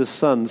adopted as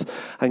sons.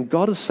 And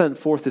God has sent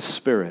forth his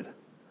Spirit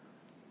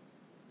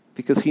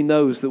because he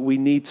knows that we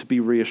need to be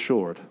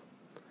reassured.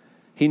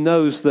 He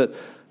knows that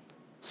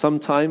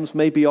sometimes,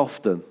 maybe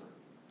often,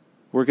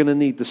 we're going to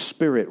need the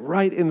Spirit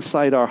right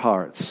inside our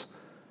hearts,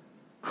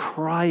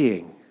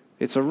 crying.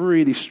 It's a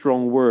really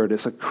strong word.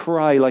 It's a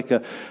cry like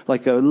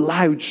a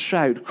loud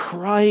shout,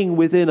 crying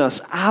within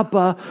us,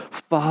 Abba,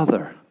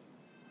 Father.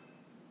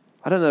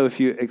 I don't know if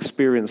you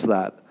experience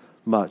that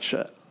much.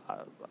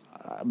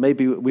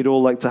 Maybe we'd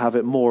all like to have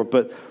it more,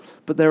 but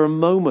there are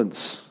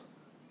moments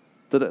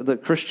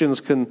that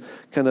Christians can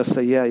kind of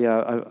say,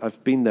 yeah,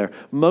 I've been there.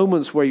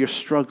 Moments where you're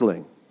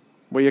struggling,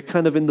 where you're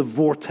kind of in the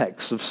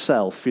vortex of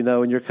self,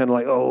 and you're kind of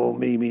like, oh,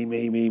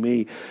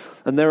 me.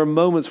 And there are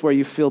moments where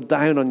you feel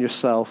down on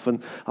yourself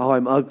and, oh,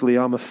 I'm ugly,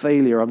 I'm a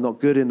failure, I'm not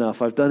good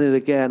enough, I've done it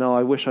again, oh,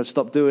 I wish I'd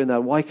stopped doing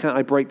that, why can't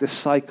I break this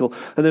cycle?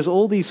 And there's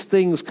all these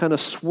things kind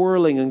of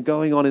swirling and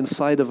going on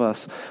inside of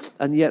us.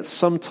 And yet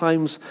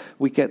sometimes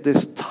we get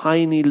this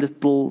tiny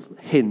little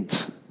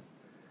hint.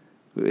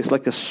 It's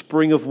like a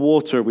spring of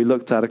water we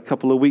looked at a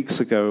couple of weeks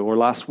ago or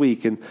last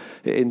week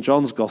in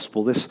John's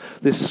Gospel. This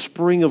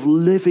spring of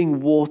living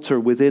water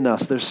within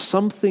us. There's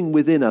something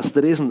within us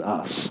that isn't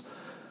us,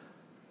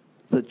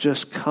 that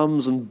just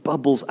comes and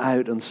bubbles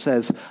out and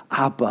says,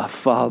 Abba,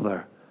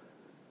 Father.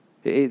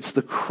 It's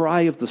the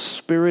cry of the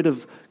Spirit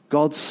of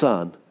God's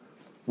Son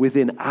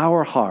within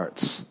our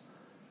hearts,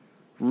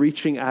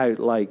 reaching out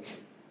like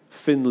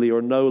Finley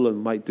or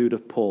Nolan might do to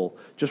Paul,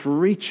 just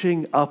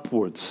reaching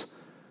upwards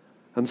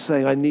and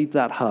saying, I need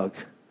that hug.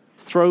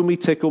 Throw me,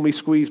 tickle me,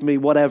 squeeze me,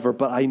 whatever,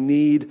 but I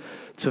need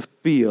to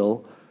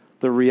feel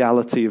the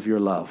reality of your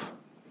love.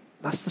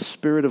 That's the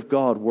Spirit of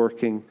God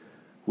working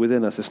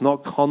within us. It's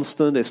not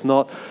constant. It's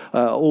not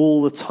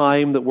all the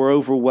time that we're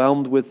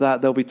overwhelmed with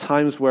that. There'll be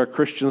times where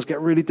Christians get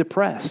really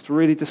depressed,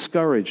 really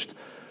discouraged,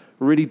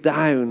 really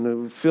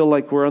down, feel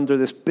like we're under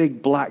this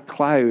big black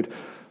cloud.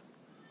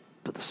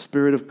 But the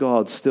Spirit of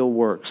God still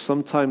works,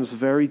 sometimes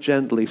very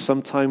gently,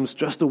 sometimes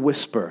just a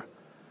whisper,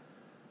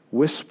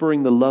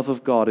 whispering the love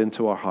of God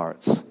into our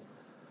hearts,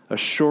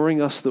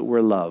 assuring us that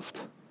we're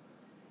loved,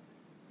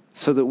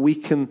 so that we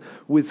can,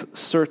 with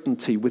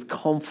certainty, with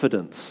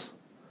confidence,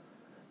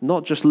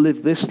 not just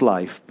live this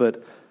life,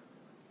 but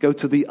go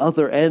to the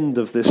other end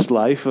of this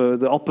life,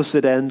 the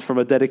opposite end from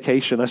a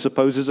dedication, I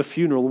suppose, is a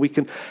funeral. We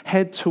can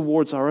head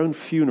towards our own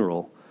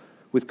funeral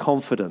with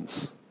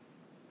confidence.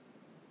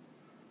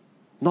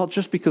 Not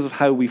just because of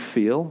how we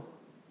feel,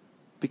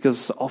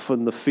 because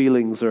often the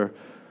feelings are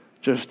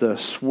just a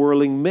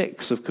swirling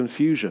mix of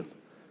confusion.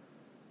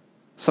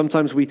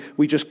 Sometimes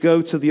we just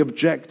go to the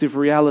objective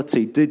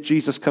reality. Did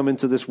Jesus come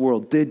into this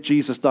world? Did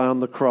Jesus die on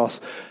the cross?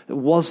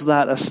 Was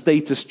that a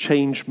status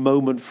change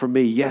moment for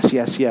me? Yes,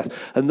 yes, yes.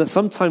 And that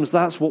sometimes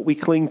that's what we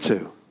cling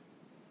to.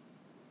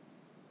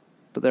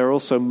 But there are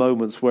also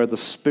moments where the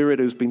Spirit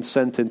who's been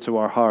sent into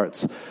our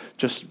hearts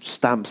just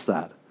stamps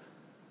that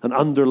and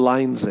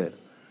underlines it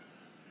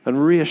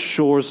and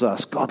reassures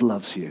us, God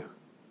loves you.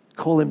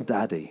 Call him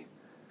Daddy.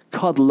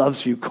 God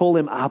loves you. Call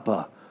him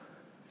Abba.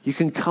 You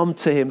can come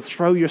to him,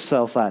 throw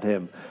yourself at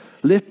him,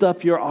 lift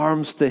up your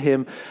arms to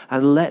him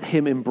and let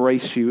him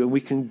embrace you. And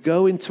we can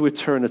go into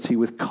eternity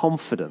with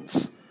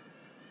confidence.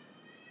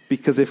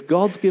 Because if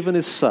God's given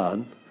his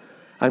Son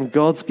and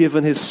God's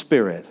given his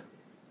Spirit,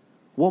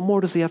 what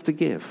more does he have to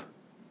give?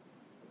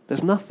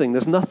 There's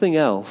nothing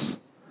else.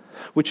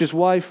 Which is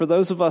why for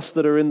those of us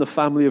that are in the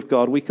family of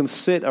God, we can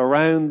sit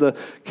around the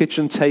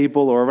kitchen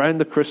table or around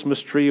the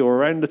Christmas tree or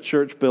around the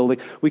church building.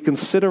 We can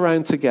sit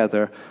around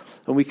together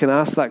and we can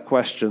ask that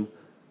question,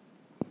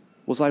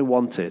 was I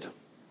wanted?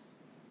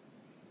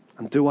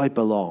 And do I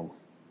belong?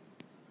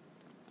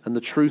 And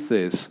the truth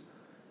is,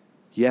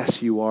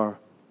 yes, you are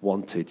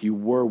wanted. You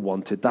were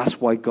wanted.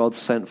 That's why God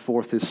sent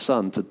forth his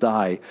Son to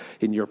die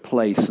in your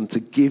place and to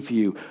give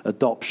you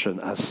adoption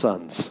as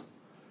sons.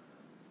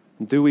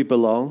 And do we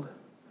belong?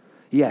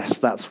 Yes,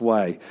 that's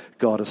why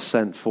God has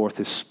sent forth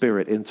his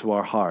Spirit into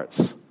our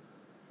hearts.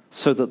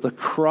 So that the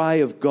cry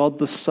of God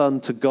the Son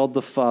to God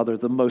the Father,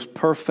 the most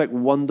perfect,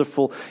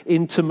 wonderful,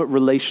 intimate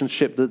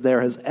relationship that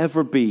there has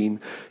ever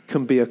been,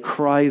 can be a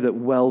cry that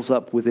wells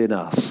up within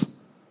us.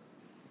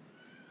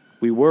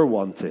 We were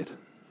wanted.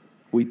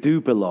 We do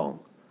belong.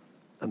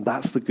 And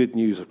that's the good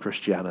news of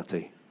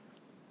Christianity.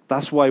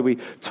 That's why we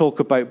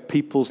talk about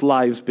people's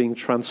lives being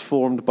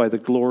transformed by the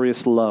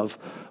glorious love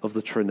of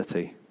the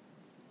Trinity.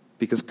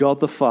 Because God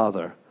the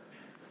Father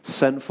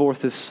sent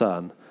forth his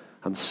Son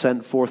and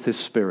sent forth his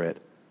Spirit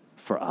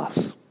for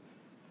us.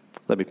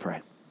 Let me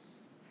pray.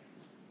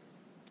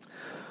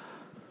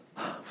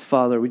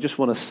 Father, we just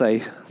want to say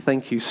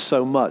thank you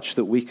so much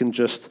that we can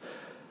just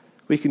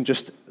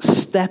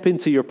step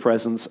into your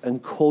presence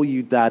and call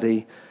you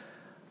Daddy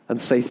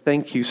and say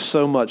thank you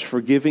so much for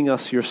giving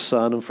us your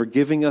Son and for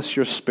giving us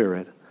your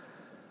Spirit.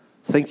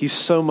 Thank you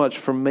so much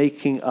for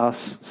making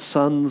us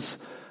sons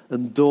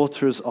and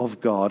daughters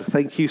of God.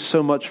 Thank you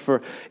so much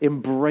for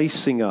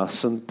embracing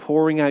us and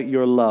pouring out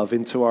your love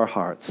into our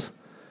hearts.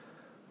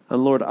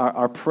 And Lord,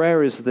 our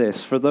prayer is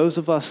this. For those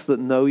of us that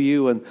know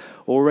you and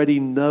already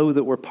know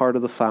that we're part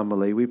of the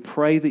family, we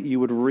pray that you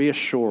would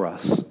reassure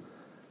us.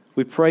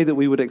 We pray that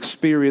we would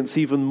experience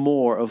even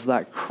more of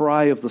that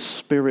cry of the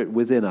Spirit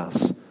within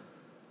us.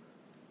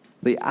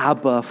 The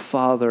Abba,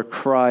 Father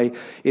cry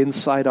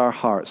inside our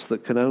hearts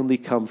that can only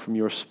come from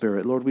your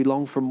Spirit. Lord, we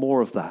long for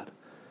more of that.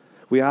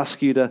 We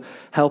ask you to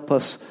help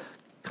us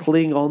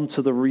cling on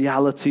to the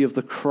reality of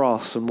the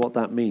cross and what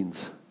that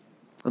means.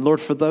 And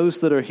Lord, for those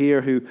that are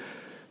here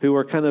who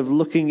are kind of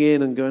looking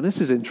in and going,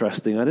 this is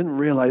interesting. I didn't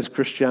realize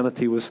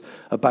Christianity was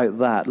about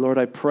that. Lord,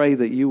 I pray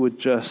that you would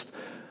just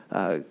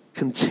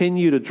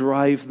continue to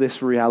drive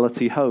this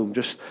reality home.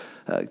 Just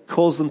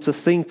cause them to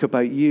think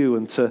about you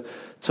and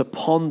to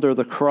ponder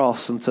the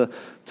cross and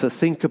to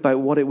think about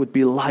what it would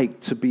be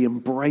like to be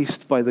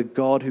embraced by the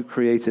God who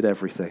created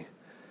everything.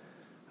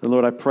 And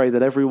Lord, I pray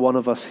that every one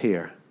of us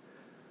here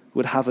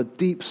would have a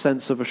deep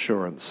sense of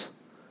assurance,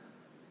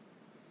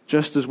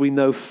 just as we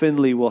know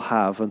Finley will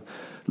have, and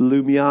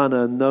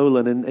Lumiana and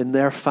Nolan in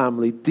their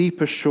family,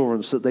 deep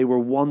assurance that they were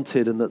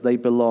wanted and that they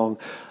belong.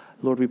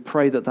 Lord, we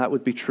pray that that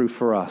would be true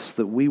for us,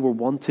 that we were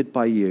wanted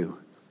by you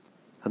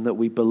and that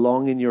we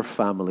belong in your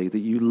family, that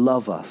you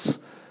love us,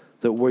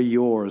 that we're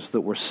yours,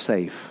 that we're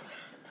safe.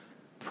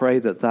 Pray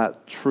that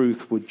that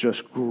truth would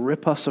just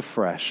grip us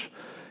afresh.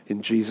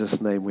 In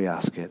Jesus' name we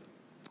ask it.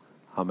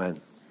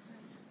 Amen.